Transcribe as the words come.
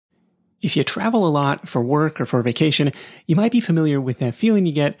If you travel a lot for work or for vacation, you might be familiar with that feeling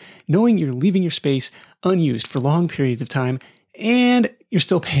you get knowing you're leaving your space unused for long periods of time and you're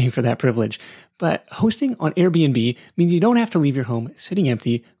still paying for that privilege. But hosting on Airbnb means you don't have to leave your home sitting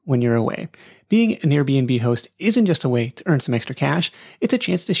empty when you're away. Being an Airbnb host isn't just a way to earn some extra cash, it's a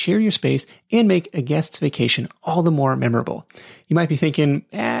chance to share your space and make a guest's vacation all the more memorable. You might be thinking,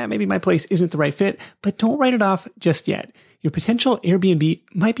 maybe my place isn't the right fit, but don't write it off just yet. Your potential Airbnb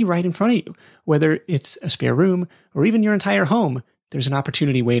might be right in front of you. Whether it's a spare room or even your entire home, there's an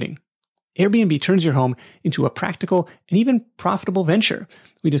opportunity waiting. Airbnb turns your home into a practical and even profitable venture.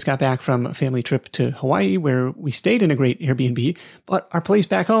 We just got back from a family trip to Hawaii where we stayed in a great Airbnb, but our place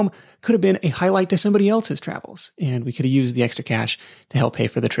back home could have been a highlight to somebody else's travels, and we could have used the extra cash to help pay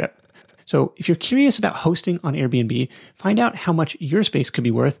for the trip. So if you're curious about hosting on Airbnb, find out how much your space could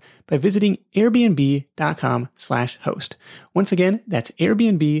be worth by visiting airbnb.com/host. Once again, that's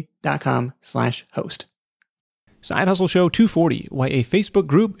airbnb.com/host. Side Hustle Show 240, why a Facebook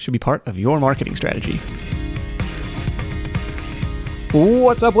group should be part of your marketing strategy.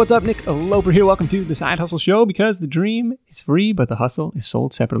 What's up? Nick Loper here. Welcome to the Side Hustle Show, because the dream is free, but the hustle is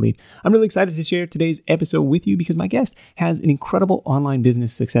sold separately. I'm really excited to share today's episode with you because my guest has an incredible online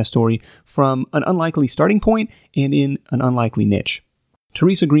business success story from an unlikely starting point and in an unlikely niche.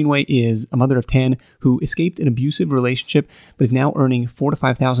 Teresa Greenway is a mother of 10 who escaped an abusive relationship but is now earning $4,000 to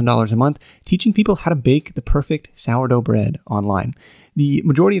 $5,000 a month teaching people how to bake the perfect sourdough bread online. The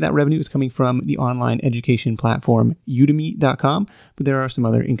majority of that revenue is coming from the online education platform udemy.com, but there are some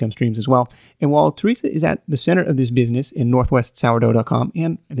other income streams as well. And while Teresa is at the center of this business in northwestsourdough.com,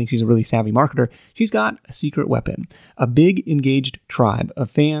 and I think she's a really savvy marketer, she's got a secret weapon, a big engaged tribe of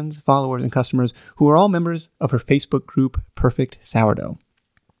fans, followers, and customers who are all members of her Facebook group, Perfect Sourdough.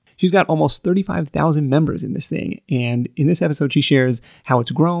 She's got almost 35,000 members in this thing, and in this episode she shares how it's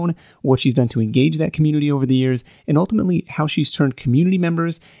grown, what she's done to engage that community over the years, and ultimately how she's turned community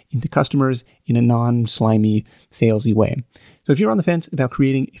members into customers in a non-slimy, salesy way. So if you're on the fence about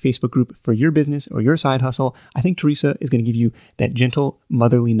creating a Facebook group for your business or your side hustle, I think Teresa is going to give you that gentle,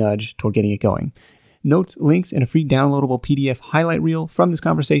 motherly nudge toward getting it going. Notes, links, and a free downloadable PDF highlight reel from this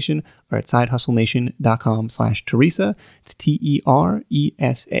conversation are at sidehustlenation.com/Teresa. It's Teresa.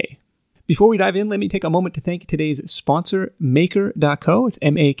 Before we dive in, let me take a moment to thank today's sponsor, Makr.co. It's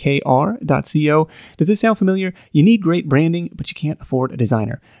makr.co. Does this sound familiar? You need great branding, but you can't afford a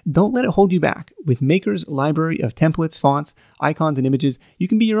designer. Don't let it hold you back. With Makr's library of templates, fonts, icons, and images, you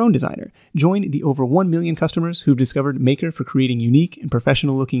can be your own designer. Join the over 1 million customers who've discovered Makr for creating unique and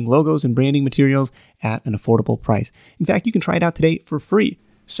professional-looking logos and branding materials at an affordable price. In fact, you can try it out today for free.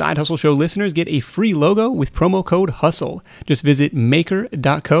 Side Hustle Show listeners get a free logo with promo code HUSTLE. Just visit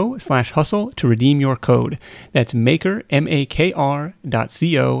makr.co/hustle to redeem your code. That's makr,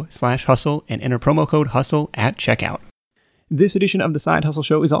 makr.co/hustle, and enter promo code HUSTLE at checkout. This edition of the Side Hustle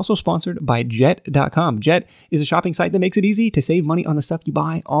Show is also sponsored by Jet.com. Jet is a shopping site that makes it easy to save money on the stuff you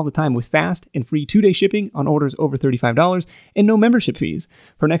buy all the time with fast and free 2-day shipping on orders over $35 and no membership fees.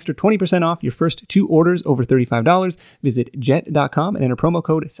 For an extra 20% off your first 2 orders over $35, visit Jet.com and enter promo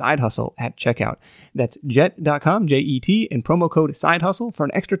code SIDEHUSTLE at checkout. That's Jet.com, Jet, and promo code SIDEHUSTLE for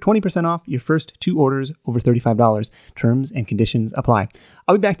an extra 20% off your first 2 orders over $35. Terms and conditions apply.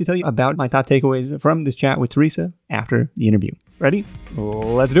 I'll be back to tell you about my top takeaways from this chat with Teresa after the interview. Ready?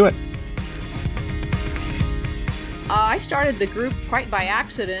 Let's do it. I started the group quite by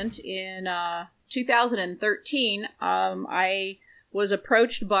accident in 2013. I was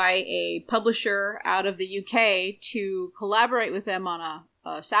approached by a publisher out of the UK to collaborate with them on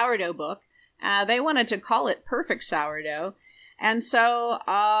a sourdough book. They wanted to call it Perfect Sourdough. And so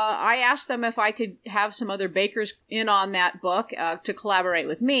I asked them if I could have some other bakers in on that book to collaborate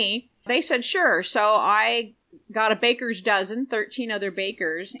with me. They said sure. So I got a baker's dozen, 13 other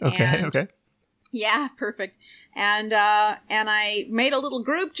bakers. Okay. Yeah, perfect. And I made a little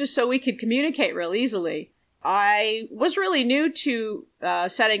group just so we could communicate real easily. I was really new to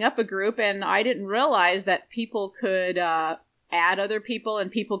setting up a group, and I didn't realize that people could add other people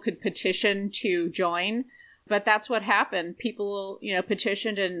and people could petition to join. But that's what happened. People,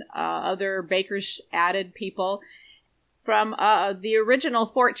 petitioned, and other bakers added people. From the original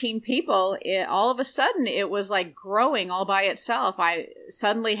 14 people, all of a sudden it was like growing all by itself. I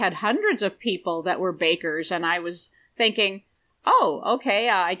suddenly had hundreds of people that were bakers, and I was thinking, oh, okay,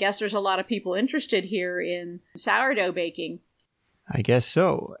 I guess there's a lot of people interested here in sourdough baking. I guess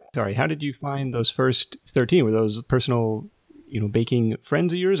so. Sorry, how did you find those first 13? Were those personal, baking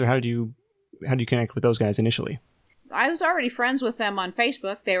friends of yours, or how did you connect with those guys initially? I was already friends with them on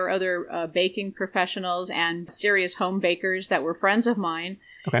Facebook. They were other baking professionals and serious home bakers that were friends of mine.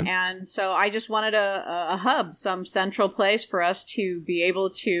 Okay. And so I just wanted a hub, some central place for us to be able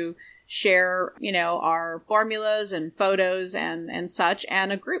to share, our formulas and photos and such.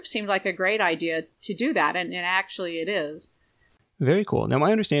 And a group seemed like a great idea to do that. And actually it is. Very cool. Now,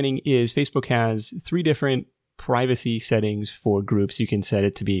 my understanding is Facebook has 3 different privacy settings for groups. You can set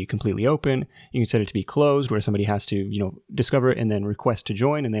it to be completely open. You can set it to be closed, where somebody has to, discover it and then request to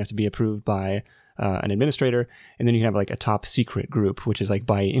join, and they have to be approved by an administrator. And then you have like a top secret group, which is like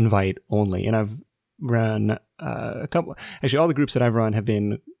by invite only. And I've run a couple. Actually, all the groups that I've run have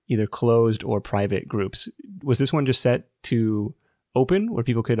been either closed or private groups. Was this one just set to open, where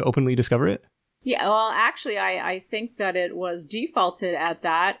people could openly discover it? Yeah, well, actually, I think that it was defaulted at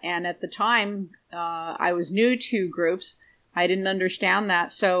that. And at the time, I was new to groups. I didn't understand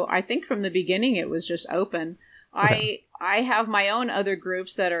that. So I think from the beginning, it was just open. Okay. I have my own other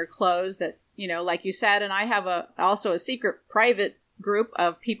groups that are closed that, like you said, and I have also a secret private group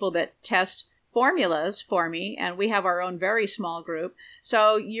of people that test formulas for me. And we have our own very small group.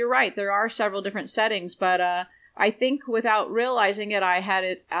 So you're right. There are several different settings, but I think without realizing it, I had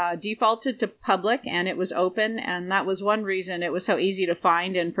it defaulted to public and it was open. And that was one reason it was so easy to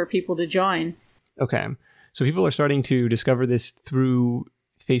find and for people to join. Okay. So people are starting to discover this through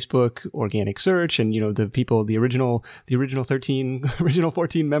Facebook organic search. And, the original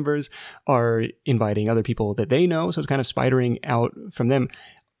 14 members are inviting other people that they know. So it's kind of spidering out from them.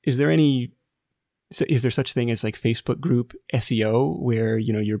 Is there such thing as like Facebook group SEO, where,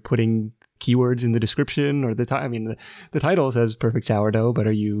 you're putting keywords in the description, or the title says Perfect Sourdough, but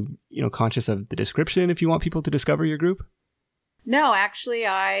are you, conscious of the description if you want people to discover your group? No, actually,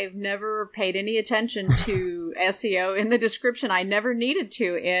 I've never paid any attention to SEO in the description. I never needed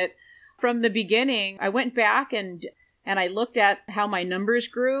to. From the beginning, I went back and I looked at how my numbers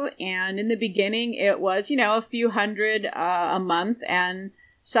grew. And in the beginning, it was, a few hundred a month. And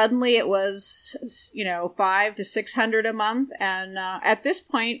suddenly it was, 500 to 600 a month. And at this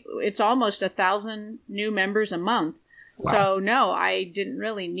point, it's almost 1,000 new members a month. Wow. So no, I didn't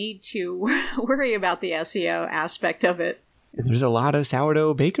really need to worry about the SEO aspect of it. There's a lot of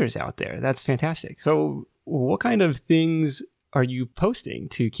sourdough bakers out there. That's fantastic. So what kind of things are you posting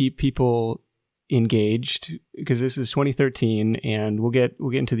to keep people engaged? Because this is 2013, and we'll get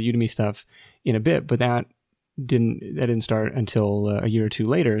into the Udemy stuff in a bit, but that didn't start until a year or two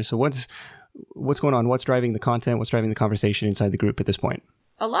later. So what's going on? What's driving the content? What's driving the conversation inside the group at this point?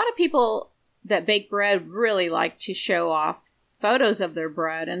 A lot of people that bake bread really like to show off photos of their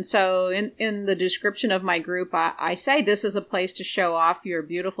bread. And so in the description of my group, I say this is a place to show off your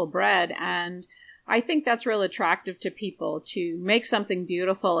beautiful bread. And I think that's real attractive to people, to make something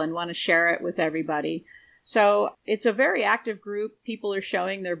beautiful and want to share it with everybody. So it's a very active group. People are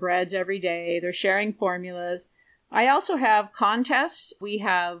showing their breads every day. They're sharing formulas. I also have contests. We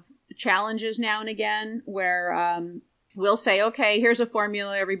have challenges now and again where we'll say, okay, here's a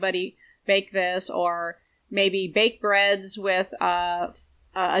formula, everybody bake this, or maybe bake breads with a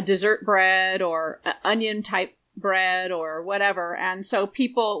dessert bread or onion type bread or whatever. And so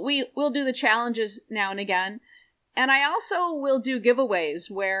we'll do the challenges now and again. And I also will do giveaways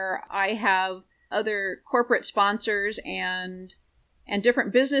where I have other corporate sponsors and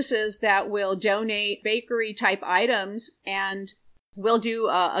different businesses that will donate bakery type items, and we'll do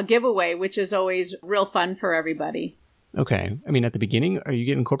a giveaway, which is always real fun for everybody. Okay. At the beginning, are you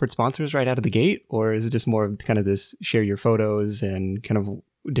getting corporate sponsors right out of the gate, or is it just more of kind of this share your photos and kind of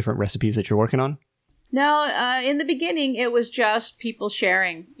different recipes that you're working on? No, in the beginning, it was just people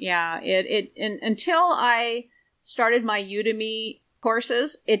sharing. Yeah. Until I started my Udemy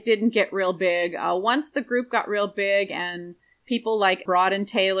courses, it didn't get real big. Once the group got real big and people like Broad and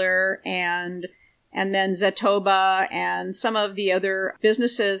Taylor and then Zetoba and some of the other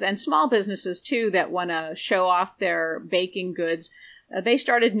businesses and small businesses too that want to show off their baking goods, they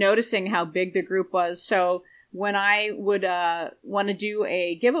started noticing how big the group was. So when I would want to do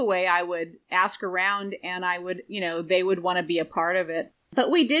a giveaway, I would ask around and they would want to be a part of it.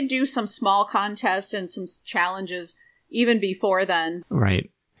 But we did do some small contests and some challenges even before then.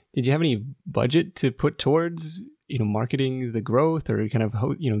 Right. Did you have any budget to put towards marketing the growth, or kind of,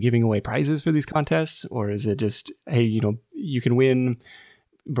 giving away prizes for these contests? Or is it just, hey, you can win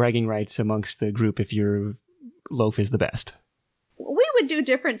bragging rights amongst the group if your loaf is the best? We would do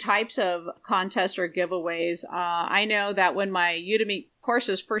different types of contests or giveaways. I know that when my Udemy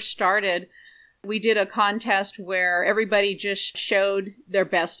courses first started, we did a contest where everybody just showed their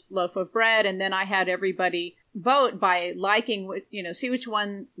best loaf of bread, and then I had everybody vote by liking, see which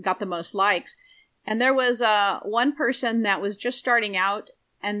one got the most likes. And there was one person that was just starting out,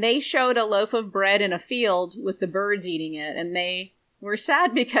 and they showed a loaf of bread in a field with the birds eating it. And they were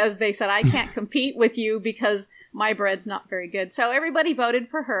sad because they said, I can't compete with you because my bread's not very good. So everybody voted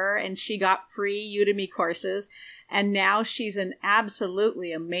for her, and she got free Udemy courses. And now she's an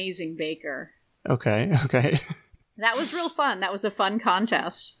absolutely amazing baker. Okay. That was real fun. That was a fun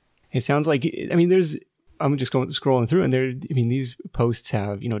contest. It sounds like, I'm just scrolling through, and these posts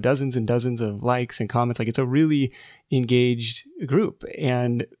have, dozens and dozens of likes and comments. Like, it's a really engaged group.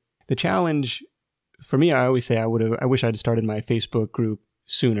 And the challenge for me, I always say I wish I'd started my Facebook group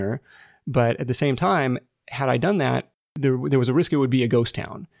sooner. But at the same time, had I done that, there was a risk it would be a ghost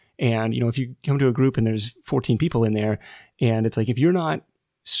town. And, if you come to a group and there's 14 people in there, and it's like, if you're not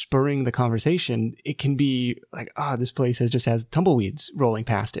spurring the conversation, it can be like, this place has tumbleweeds rolling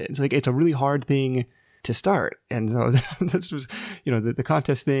past it. It's like, it's a really hard thing to start. And so that's just, the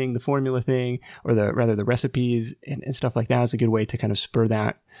contest thing, the formula thing, or the recipes and stuff like that is a good way to kind of spur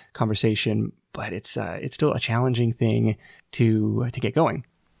that conversation. But it's still a challenging thing to get going.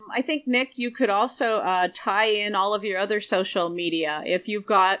 I think, Nick, you could also tie in all of your other social media. If you've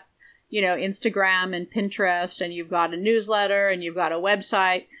got, Instagram and Pinterest, and you've got a newsletter and you've got a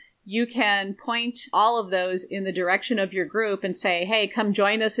website, you can point all of those in the direction of your group and say, hey, come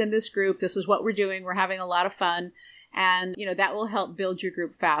join us in this group. This is what we're doing. We're having a lot of fun. And, that will help build your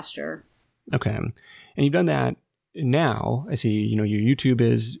group faster. Okay. And you've done that now. I see, your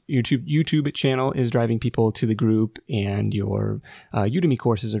YouTube channel is driving people to the group, and your Udemy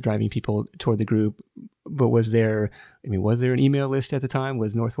courses are driving people toward the group. But was there an email list at the time?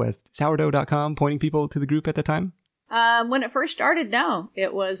 Was northwestsourdough.com pointing people to the group at the time? When it first started, no.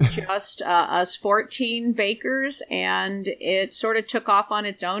 It was just us 14 bakers, and it sort of took off on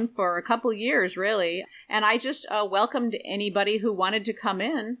its own for a couple years, really. And I just welcomed anybody who wanted to come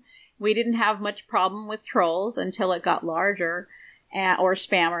in. We didn't have much problem with trolls until it got larger, or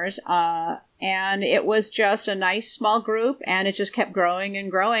spammers. And it was just a nice small group, and it just kept growing and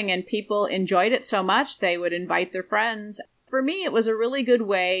growing, and people enjoyed it so much they would invite their friends. For me, it was a really good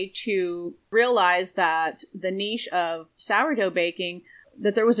way to realize that the niche of sourdough baking,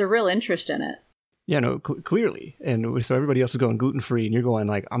 that there was a real interest in it. Yeah, no, clearly. And so everybody else is going gluten-free, and you're going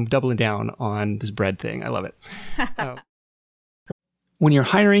like, I'm doubling down on this bread thing. I love it. When you're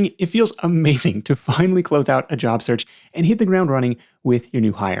hiring, it feels amazing to finally close out a job search and hit the ground running with your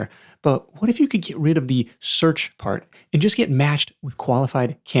new hire. But what if you could get rid of the search part and just get matched with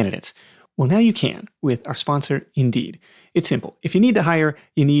qualified candidates? Well, now you can with our sponsor, Indeed. It's simple. If you need to hire,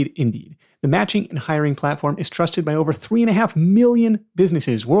 you need Indeed. The matching and hiring platform is trusted by over 3.5 million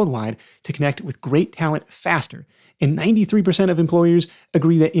businesses worldwide to connect with great talent faster. And 93% of employers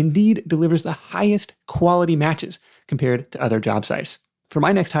agree that Indeed delivers the highest quality matches compared to other job sites. For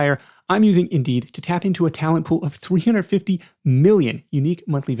my next hire, I'm using Indeed to tap into a talent pool of 350 million unique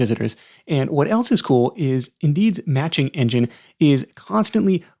monthly visitors. And what else is cool is Indeed's matching engine is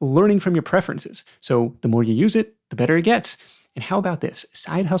constantly learning from your preferences. So the more you use it, the better it gets. And how about this?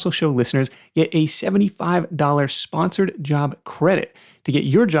 Side Hustle Show listeners get a $75 sponsored job credit to get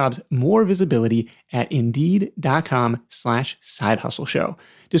your jobs more visibility at Indeed.com/sidehustleshow.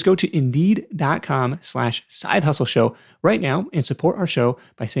 Just go to Indeed.com/sidehustleshow right now and support our show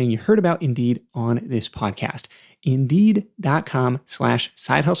by saying you heard about Indeed on this podcast.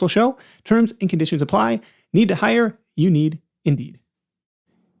 Indeed.com/sidehustleshow. Terms and conditions apply. Need to hire? You need Indeed.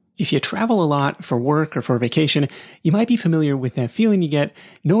 If you travel a lot for work or for vacation, you might be familiar with that feeling you get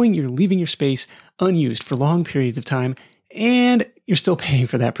knowing you're leaving your space unused for long periods of time, and you're still paying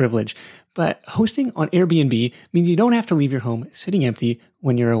for that privilege. But hosting on Airbnb means you don't have to leave your home sitting empty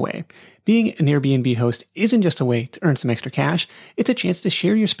when you're away. Being an Airbnb host isn't just a way to earn some extra cash, it's a chance to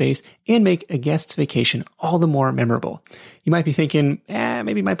share your space and make a guest's vacation all the more memorable. You might be thinking,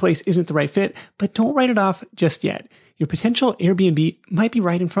 maybe my place isn't the right fit, but don't write it off just yet. Your potential Airbnb might be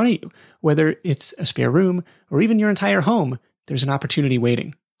right in front of you. Whether it's a spare room or even your entire home, there's an opportunity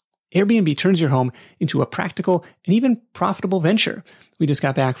waiting. Airbnb turns your home into a practical and even profitable venture. We just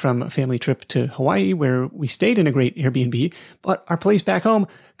got back from a family trip to Hawaii where we stayed in a great Airbnb, but our place back home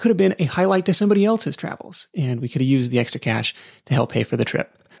could have been a highlight to somebody else's travels, and we could have used the extra cash to help pay for the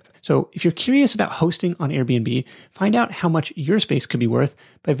trip. So if you're curious about hosting on Airbnb, find out how much your space could be worth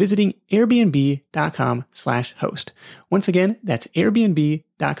by visiting airbnb.com/host. Once again, that's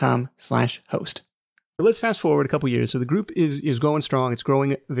airbnb.com/host. So let's fast forward a couple years. So the group is going strong. It's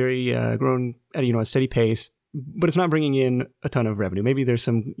growing growing at a steady pace, but it's not bringing in a ton of revenue. Maybe there's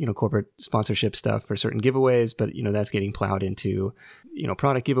some corporate sponsorship stuff for certain giveaways, but that's getting plowed into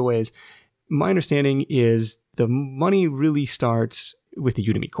product giveaways. My understanding is the money really starts with the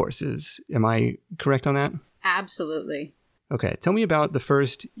Udemy courses. Am I correct on that? Absolutely. Okay. Tell me about the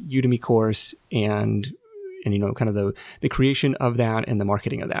first Udemy course and kind of the creation of that and the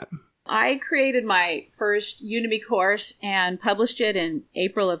marketing of that. I created my first Udemy course and published it in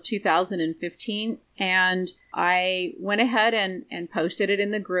April of 2015. And I went ahead and posted it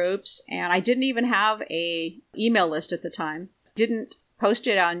in the groups. And I didn't even have a email list at the time. Didn't post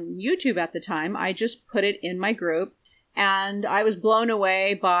it on YouTube at the time. I just put it in my group. And I was blown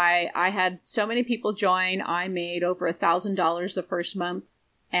away I had so many people join. I made over $1,000 the first month.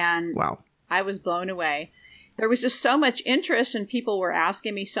 And wow. I was blown away. There was just so much interest and people were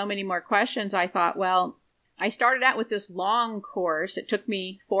asking me so many more questions. I thought, well, I started out with this long course. It took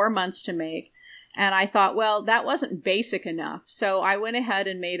me 4 months to make. And I thought, well, that wasn't basic enough. So I went ahead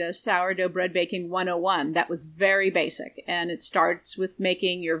and made a sourdough bread baking 101 that was very basic. And it starts with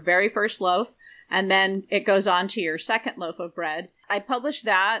making your very first loaf. And then it goes on to your second loaf of bread. I published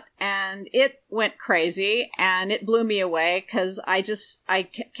that and it went crazy and it blew me away because I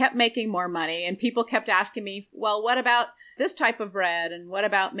kept making more money and people kept asking me, well, what about this type of bread? And what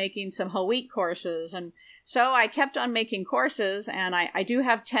about making some whole wheat courses? And so I kept on making courses and I do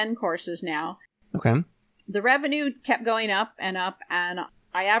have 10 courses now. Okay. The revenue kept going up and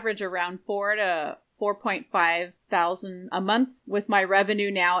I average around 4 to 4.5 thousand a month with my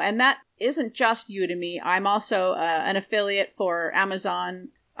revenue now. And that isn't just Udemy. I'm also an affiliate for Amazon.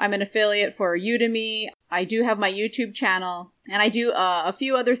 I'm an affiliate for Udemy. I do have my YouTube channel and I do a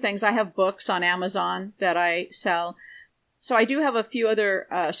few other things. I have books on Amazon that I sell. So I do have a few other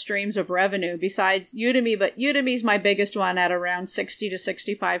streams of revenue besides Udemy, but Udemy's my biggest one at around 60 to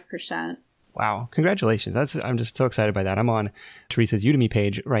 65%. Wow. Congratulations. I'm just so excited by that. I'm on Teresa's Udemy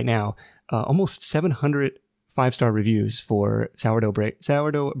page right now. Almost 700 5-star reviews for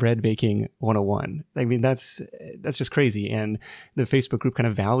sourdough bread baking 101. I mean, that's just crazy. And the Facebook group kind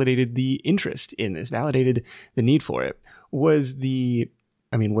of validated the interest in this, validated the need for it. Was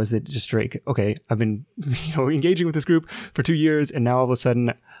it just like, okay, I've been, engaging with this group for 2 years and now all of a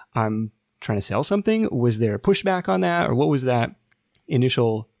sudden I'm trying to sell something? Was there pushback on that? Or what was that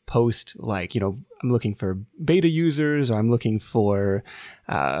initial post like? I'm looking for beta users, or I'm looking for,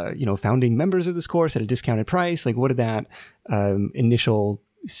 founding members of this course at a discounted price. Like, what did that initial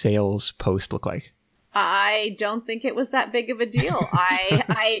sales post look like? I don't think it was that big of a deal.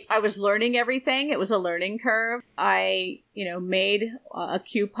 I was learning everything. It was a learning curve. I, made a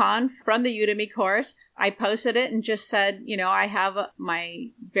coupon from the Udemy course. I posted it and just said, I have my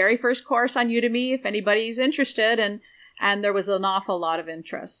very first course on Udemy if anybody's interested. And there was an awful lot of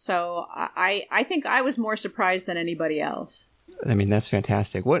interest. So I think I was more surprised than anybody else. I mean, that's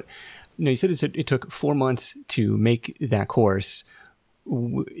fantastic. You said it took 4 months to make that course.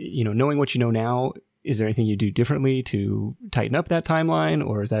 Knowing what you know now, is there anything you do differently to tighten up that timeline?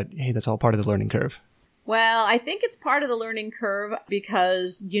 Or is that, hey, that's all part of the learning curve? Well, I think it's part of the learning curve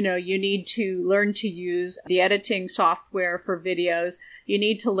because, you need to learn to use the editing software for videos. You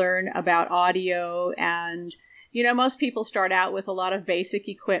need to learn about audio and most people start out with a lot of basic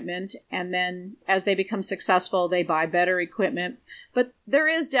equipment, and then as they become successful, they buy better equipment. But there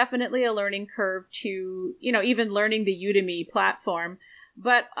is definitely a learning curve to, even learning the Udemy platform.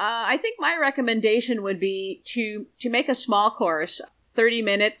 But I think my recommendation would be to make a small course, 30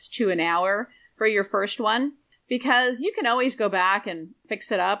 minutes to an hour for your first one, because you can always go back and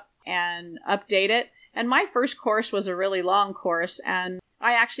fix it up and update it. And my first course was a really long course, and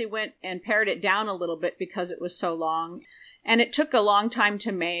I actually went and pared it down a little bit because it was so long. And it took a long time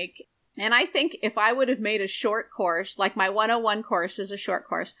to make. And I think if I would have made a short course, like my 101 course is a short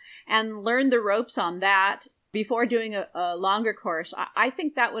course, and learned the ropes on that before doing a longer course, I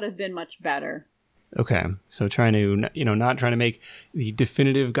think that would have been much better. Okay. So trying to, not trying to make the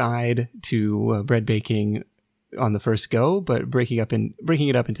definitive guide to bread baking on the first go, but breaking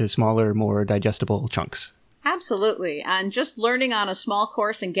it up into smaller, more digestible chunks. Absolutely. And just learning on a small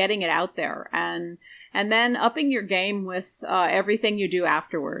course and getting it out there and then upping your game with everything you do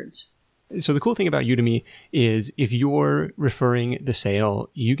afterwards. So the cool thing about Udemy is if you're referring the sale,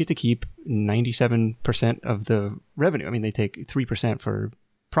 you get to keep 97% of the revenue. I mean, they take 3% for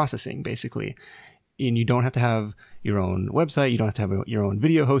processing basically. And you don't have to have your own website. You don't have to have your own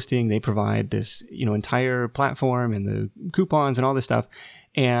video hosting. They provide this, entire platform and the coupons and all this stuff.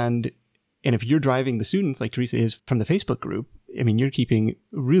 And if you're driving the students like Teresa is from the Facebook group, I mean, you're keeping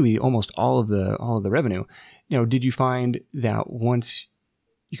really almost all of the revenue. Did you find that once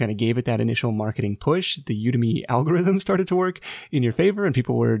you kind of gave it that initial marketing push, the Udemy algorithm started to work in your favor and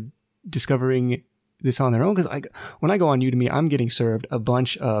people were discovering this on their own? Because when I go on Udemy, I'm getting served a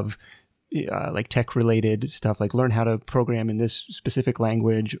bunch of like tech related stuff, like learn how to program in this specific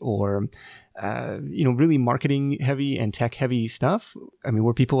language, or really marketing heavy and tech heavy stuff? I mean,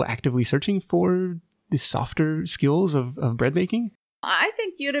 were people actively searching for the softer skills of bread making? I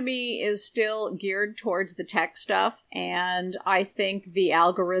think Udemy is still geared towards the tech stuff, and I think the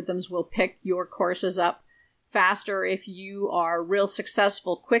algorithms will pick your courses up faster if you are real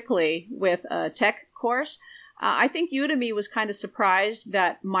successful quickly with a tech course. I think Udemy was kind of surprised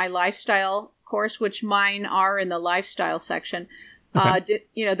that my lifestyle course, which mine are in the lifestyle section, that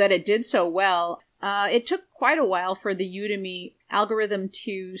it did so well. It took quite a while for the Udemy algorithm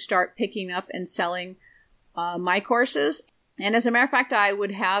to start picking up and selling my courses. And as a matter of fact, I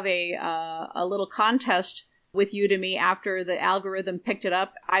would have a little contest with Udemy after the algorithm picked it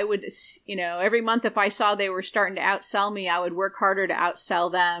up. I would, every month if I saw they were starting to outsell me, I would work harder to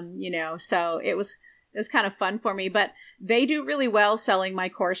outsell them, so it was kind of fun for me. But they do really well selling my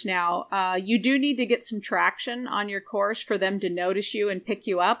course now. You do need to get some traction on your course for them to notice you and pick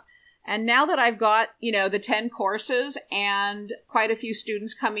you up. And now that I've got, the 10 courses and quite a few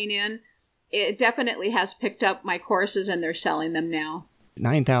students coming in, it definitely has picked up my courses and they're selling them now.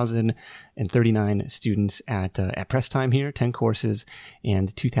 9,039 students at press time here, 10 courses,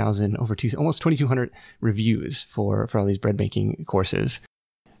 and almost 2,200 reviews for all these bread making courses.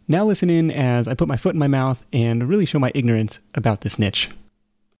 Now listen in as I put my foot in my mouth and really show my ignorance about this niche.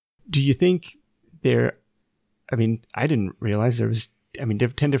 Do you think I didn't realize there was 10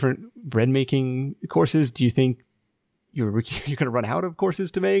 different bread making courses. Do you think you're going to run out of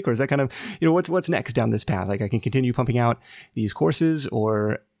courses to make, or is that kind of, what's next down this path? Like, I can continue pumping out these courses,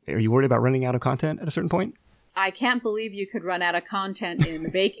 or are you worried about running out of content at a certain point? I can't believe you could run out of content in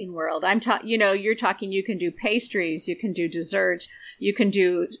the baking world. You're talking, you can do pastries, you can do desserts, you can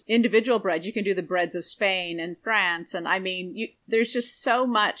do individual bread, you can do the breads of Spain and France. And there's just so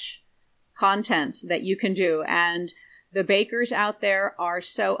much content that you can do. And the bakers out there are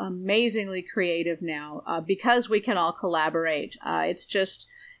so amazingly creative now because we can all collaborate. It's just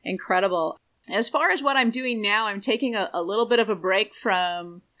incredible. As far as what I'm doing now, I'm taking a little bit of a break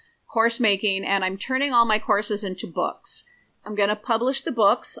from course making, and I'm turning all my courses into books. I'm going to publish the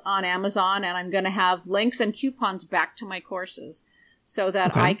books on Amazon, and I'm going to have links and coupons back to my courses so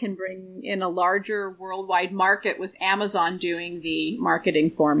that I can bring in a larger worldwide market with Amazon doing the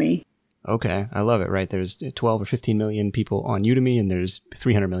marketing for me. Okay, I love it, right? There's 12 or 15 million people on Udemy, and there's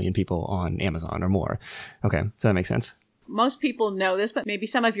 300 million people on Amazon or more. Okay, so that makes sense. Most people know this, but maybe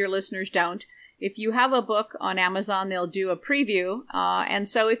some of your listeners don't. If you have a book on Amazon, they'll do a preview. And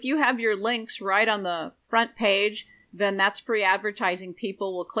so if you have your links right on the front page, then that's free advertising.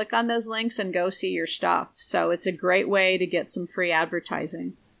 People will click on those links and go see your stuff. So it's a great way to get some free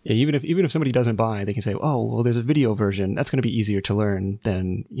advertising. Yeah, even if somebody doesn't buy, they can say, "Oh, well, there's a video version. That's going to be easier to learn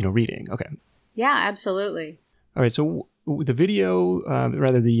than reading." Okay. Yeah, absolutely. All right. So the video,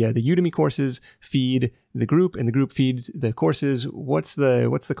 the Udemy courses feed the group, and the group feeds the courses. What's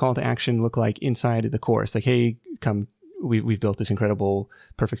the call to action look like inside the course? Like, hey, come. We've built this incredible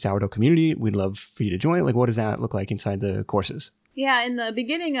Perfect Sourdough community. We'd love for you to join. Like, what does that look like inside the courses? Yeah, in the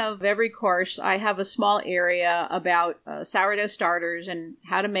beginning of every course, I have a small area about sourdough starters and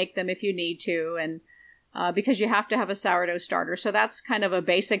how to make them if you need to, and because you have to have a sourdough starter. So that's kind of a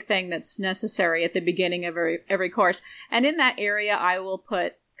basic thing that's necessary at the beginning of every course. And in that area, I will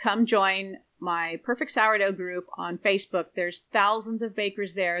put, come join my Perfect Sourdough group on Facebook. There's thousands of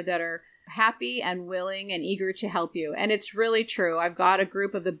bakers there that are happy and willing and eager to help you. And it's really true. I've got a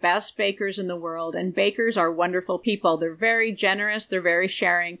group of the best bakers in the world, and bakers are wonderful people. They're very generous. They're very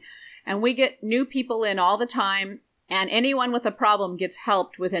sharing. And we get new people in all the time, and anyone with a problem gets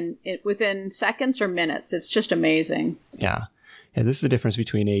helped within seconds or minutes. It's just amazing. Yeah. Yeah. This is the difference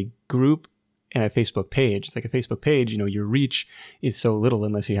between a group and a Facebook page. It's like a Facebook page, your reach is so little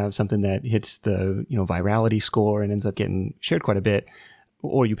unless you have something that hits the, virality score and ends up getting shared quite a bit,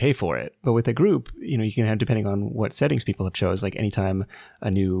 or you pay for it. But with a group, you can have, depending on what settings people have chose, like anytime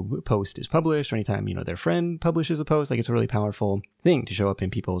a new post is published, or anytime, their friend publishes a post, like it's a really powerful thing to show up in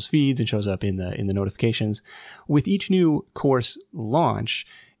people's feeds and shows up in the notifications. With each new course launch,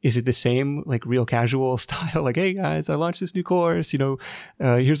 is it the same, like, real casual style? Like, hey guys, I launched this new course,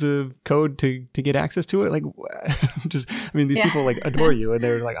 here's a code to get access to it. Like, these people like adore you, and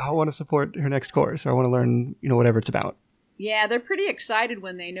they're like, I want to support her next course, or I want to learn, whatever it's about. Yeah, they're pretty excited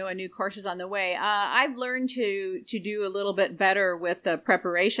when they know a new course is on the way. I've learned to do a little bit better with the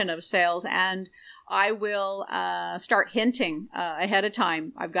preparation of sales, and I will start hinting ahead of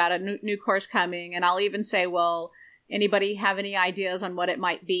time. I've got a new course coming, and I'll even say, well, Anybody have any ideas on what it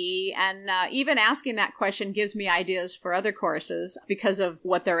might be? And even asking that question gives me ideas for other courses because of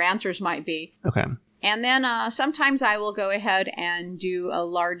what their answers might be. Okay. And then sometimes I will go ahead and do a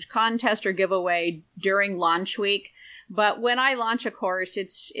large contest or giveaway during launch week. But when I launch a course,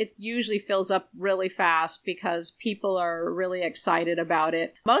 it usually fills up really fast because people are really excited about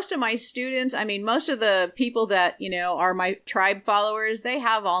it. Most of my students, most of the people that, are my tribe followers, they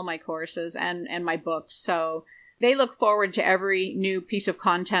have all my courses and my books. So they look forward to every new piece of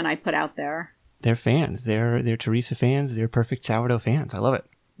content I put out there. They're fans. They're Teresa fans. They're perfect sourdough fans. I love it.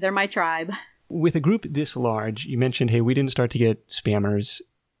 They're my tribe. With a group this large, you mentioned, hey, we didn't start to get spammers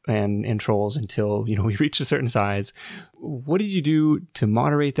and trolls until, we reached a certain size. What did you do to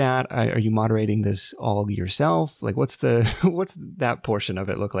moderate that? Are you moderating this all yourself? Like, what's that portion of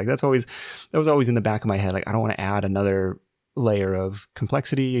it look like? That was always in the back of my head. Like, I don't want to add another layer of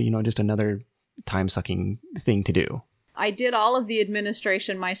complexity, just another time-sucking thing to do. I did all of the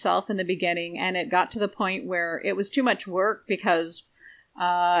administration myself in the beginning, and it got to the point where it was too much work because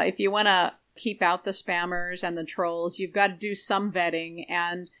if you want to keep out the spammers and the trolls, you've got to do some vetting,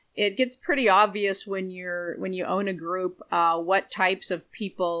 and it gets pretty obvious when you own a group what types of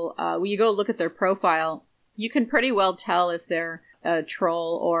people. When you go look at their profile, you can pretty well tell if they're a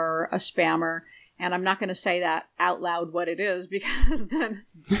troll or a spammer. And I'm not going to say that out loud what it is because then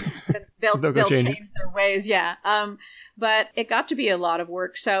they'll change their ways. Yeah. But it got to be a lot of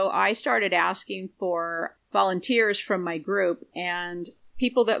work. So I started asking for volunteers from my group, and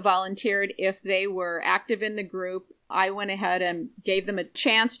people that volunteered, if they were active in the group, I went ahead and gave them a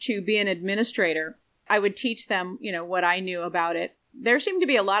chance to be an administrator. I would teach them, what I knew about it. There seemed to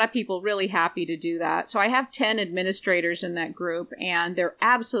be a lot of people really happy to do that. So I have 10 administrators in that group, and they're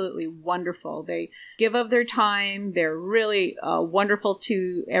absolutely wonderful. They give of their time. They're really wonderful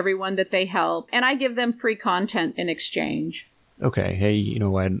to everyone that they help. And I give them free content in exchange. Okay. Hey, you know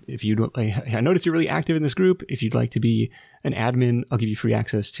what? If you I noticed you're really active in this group. If you'd like to be an admin, I'll give you free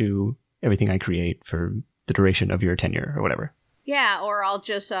access to everything I create for the duration of your tenure or whatever. Yeah, or I'll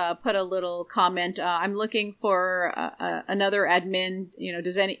just put a little comment. I'm looking for another admin.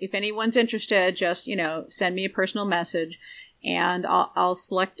 If anyone's interested, just send me a personal message, and I'll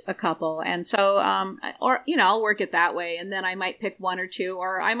select a couple. And so, I'll work it that way. And then I might pick one or two,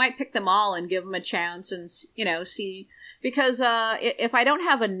 or I might pick them all and give them a chance, and see. Because if I don't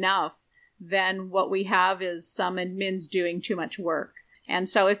have enough, then what we have is some admins doing too much work. And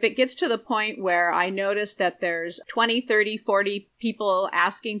so if it gets to the point where I notice that there's 20, 30, 40 people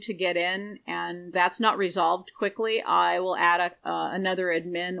asking to get in, and that's not resolved quickly, I will add another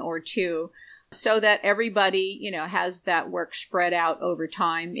admin or two so that everybody, has that work spread out over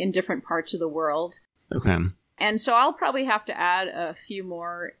time in different parts of the world. Okay. And so I'll probably have to add a few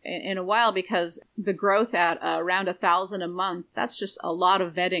more in a while because the growth at around 1,000 a month, that's just a lot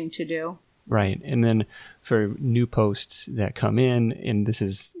of vetting to do. Right. And then for new posts that come in, and this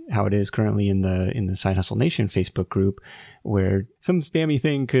is how it is currently in the Side Hustle Nation Facebook group, where some spammy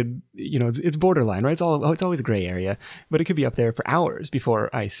thing could, it's borderline, right? It's always a gray area, but it could be up there for hours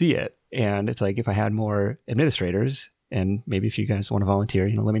before I see it. And it's like, if I had more administrators, and maybe if you guys want to volunteer,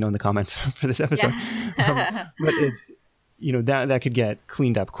 let me know in the comments for this episode. Yeah. But it's, that could get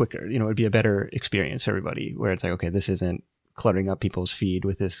cleaned up quicker. It'd be a better experience for everybody, where it's like, okay, this isn't cluttering up people's feed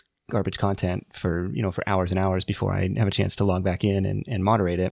with this garbage content for hours and hours before I have a chance to log back in and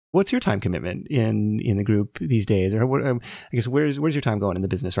moderate it. What's your time commitment in the group these days? Or what, I guess, where's your time going in the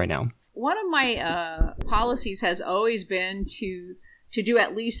business right now? One of my policies has always been to do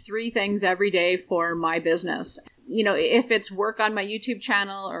at least 3 things every day for my business. If it's work on my YouTube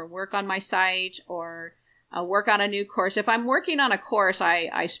channel or work on my site or work on a new course. If I'm working on a course,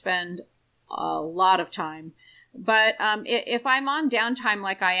 I spend a lot of time. But if I'm on downtime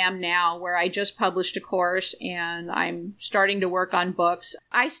like I am now, where I just published a course and I'm starting to work on books,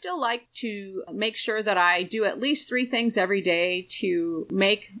 I still like to make sure that I do at least 3 things every day to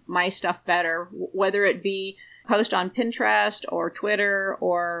make my stuff better, whether it be post on Pinterest or Twitter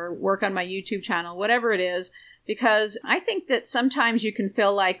or work on my YouTube channel, whatever it is. Because I think that sometimes you can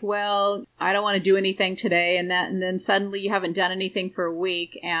feel like, well, I don't want to do anything today, and then suddenly you haven't done anything for a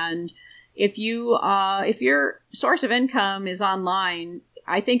week. And if your source of income is online,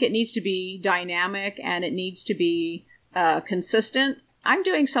 I think it needs to be dynamic and it needs to be consistent. I'm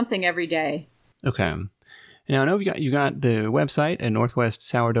doing something every day. Okay. Now I know you got the website at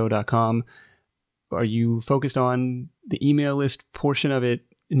northwestsourdough.com. Are you focused on the email list portion of it?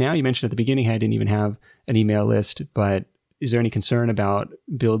 Now, you mentioned at the beginning, I didn't even have an email list, but is there any concern about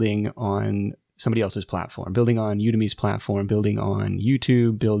building on somebody else's platform, building on Udemy's platform, building on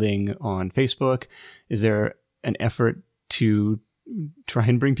YouTube, building on Facebook? Is there an effort to try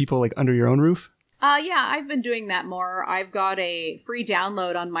and bring people like under your own roof? Yeah, I've been doing that more. I've got a free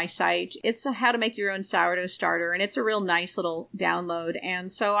download on my site. It's a how to make your own sourdough starter, and it's a real nice little download.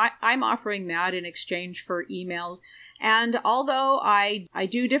 And so I'm offering that in exchange for emails. And although I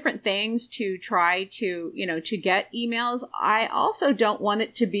do different things to try to, to get emails, I also don't want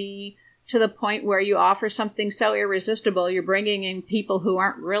it to be to the point where you offer something so irresistible, you're bringing in people who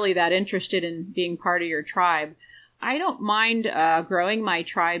aren't really that interested in being part of your tribe. I don't mind growing my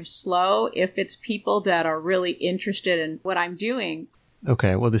tribe slow if it's people that are really interested in what I'm doing.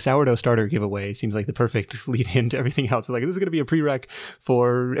 Okay, well, the sourdough starter giveaway seems like the perfect lead into everything else. Like, this is going to be a prereq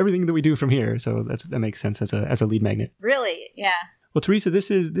for everything that we do from here. So that makes sense as a lead magnet. Really? Yeah. Well, Teresa, this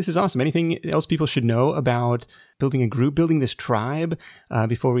is awesome. Anything else people should know about building a group, building this tribe,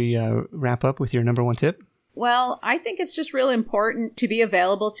 before we wrap up with your number one tip? Well, I think it's just real important to be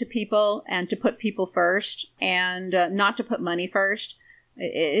available to people and to put people first and not to put money first.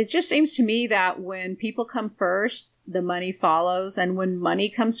 It just seems to me that when people come first, the money follows. And when money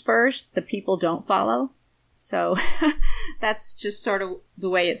comes first, the people don't follow. So that's just sort of the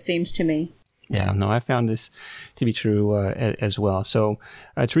way it seems to me. Yeah, no, I found this to be true as well. So,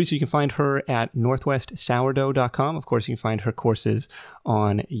 Teresa, you can find her at northwestsourdough.com. Of course, you can find her courses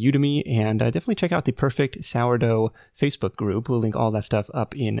on Udemy, and definitely check out the Perfect Sourdough Facebook group. We'll link all that stuff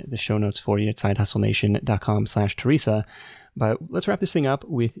up in the show notes for you at sidehustlenation.com/Teresa. But let's wrap this thing up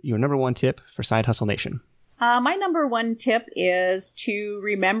with your number one tip for Side Hustle Nation. My number one tip is to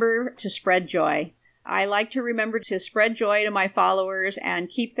remember to spread joy. I like to remember to spread joy to my followers and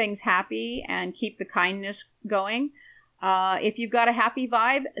keep things happy and keep the kindness going. If you've got a happy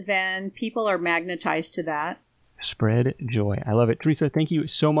vibe, then people are magnetized to that. Spread joy. I love it. Teresa, thank you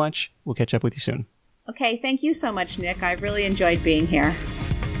so much. We'll catch up with you soon. Okay, thank you so much, Nick. I've really enjoyed being here.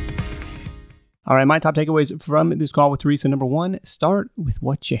 All right, my top takeaways from this call with Teresa. Number one, start with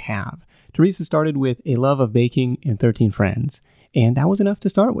what you have. Teresa started with a love of baking and 13 friends. And that was enough to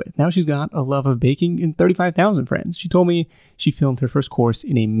start with. Now she's got a love of baking and 35,000 friends. She told me she filmed her first course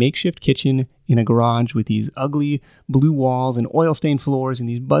in a makeshift kitchen in a garage with these ugly blue walls and oil-stained floors and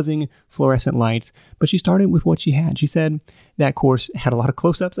these buzzing fluorescent lights. But she started with what she had. She said that course had a lot of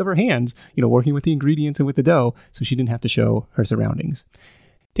close-ups of her hands, working with the ingredients and with the dough, so she didn't have to show her surroundings.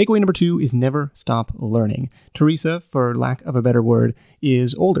 Takeaway number two is never stop learning. Teresa, for lack of a better word,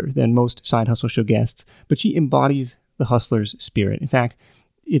 is older than most Side Hustle Show guests, but she embodies the hustler's spirit. In fact,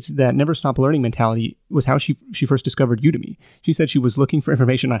 it's that never stop learning mentality was how she first discovered Udemy. She said she was looking for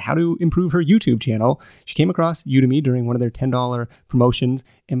information on how to improve her YouTube channel. She came across Udemy during one of their $10 promotions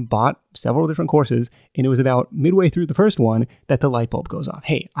and bought several different courses. And it was about midway through the first one that the light bulb goes off.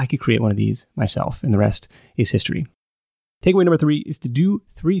 Hey, I could create one of these myself. And the rest is history. Takeaway number three is to do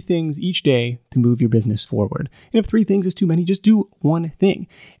 3 things each day to move your business forward. And if 3 things is too many, just do 1 thing.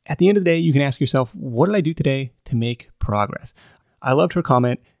 At the end of the day, you can ask yourself, what did I do today to make progress? I loved her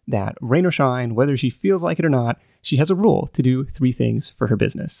comment that rain or shine, whether she feels like it or not, she has a rule to do 3 things for her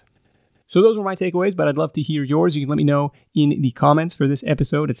business. So those were my takeaways, but I'd love to hear yours. You can let me know in the comments for this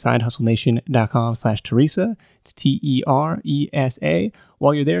episode at sidehustlenation.com/Teresa. It's TERESA.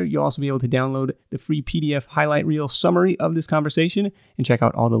 While you're there, you'll also be able to download the free PDF highlight reel summary of this conversation and check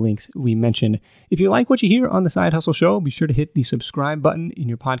out all the links we mentioned. If you like what you hear on the Side Hustle Show, be sure to hit the subscribe button in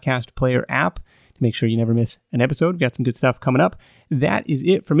your podcast player app to make sure you never miss an episode. We've got some good stuff coming up. That is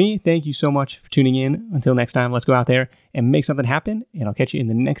it for me. Thank you so much for tuning in. Until next time, let's go out there and make something happen, and I'll catch you in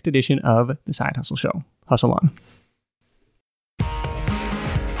the next edition of the Side Hustle Show. Hustle on.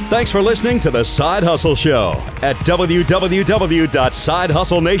 Thanks for listening to the Side Hustle Show at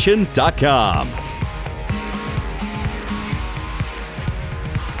www.sidehustlenation.com.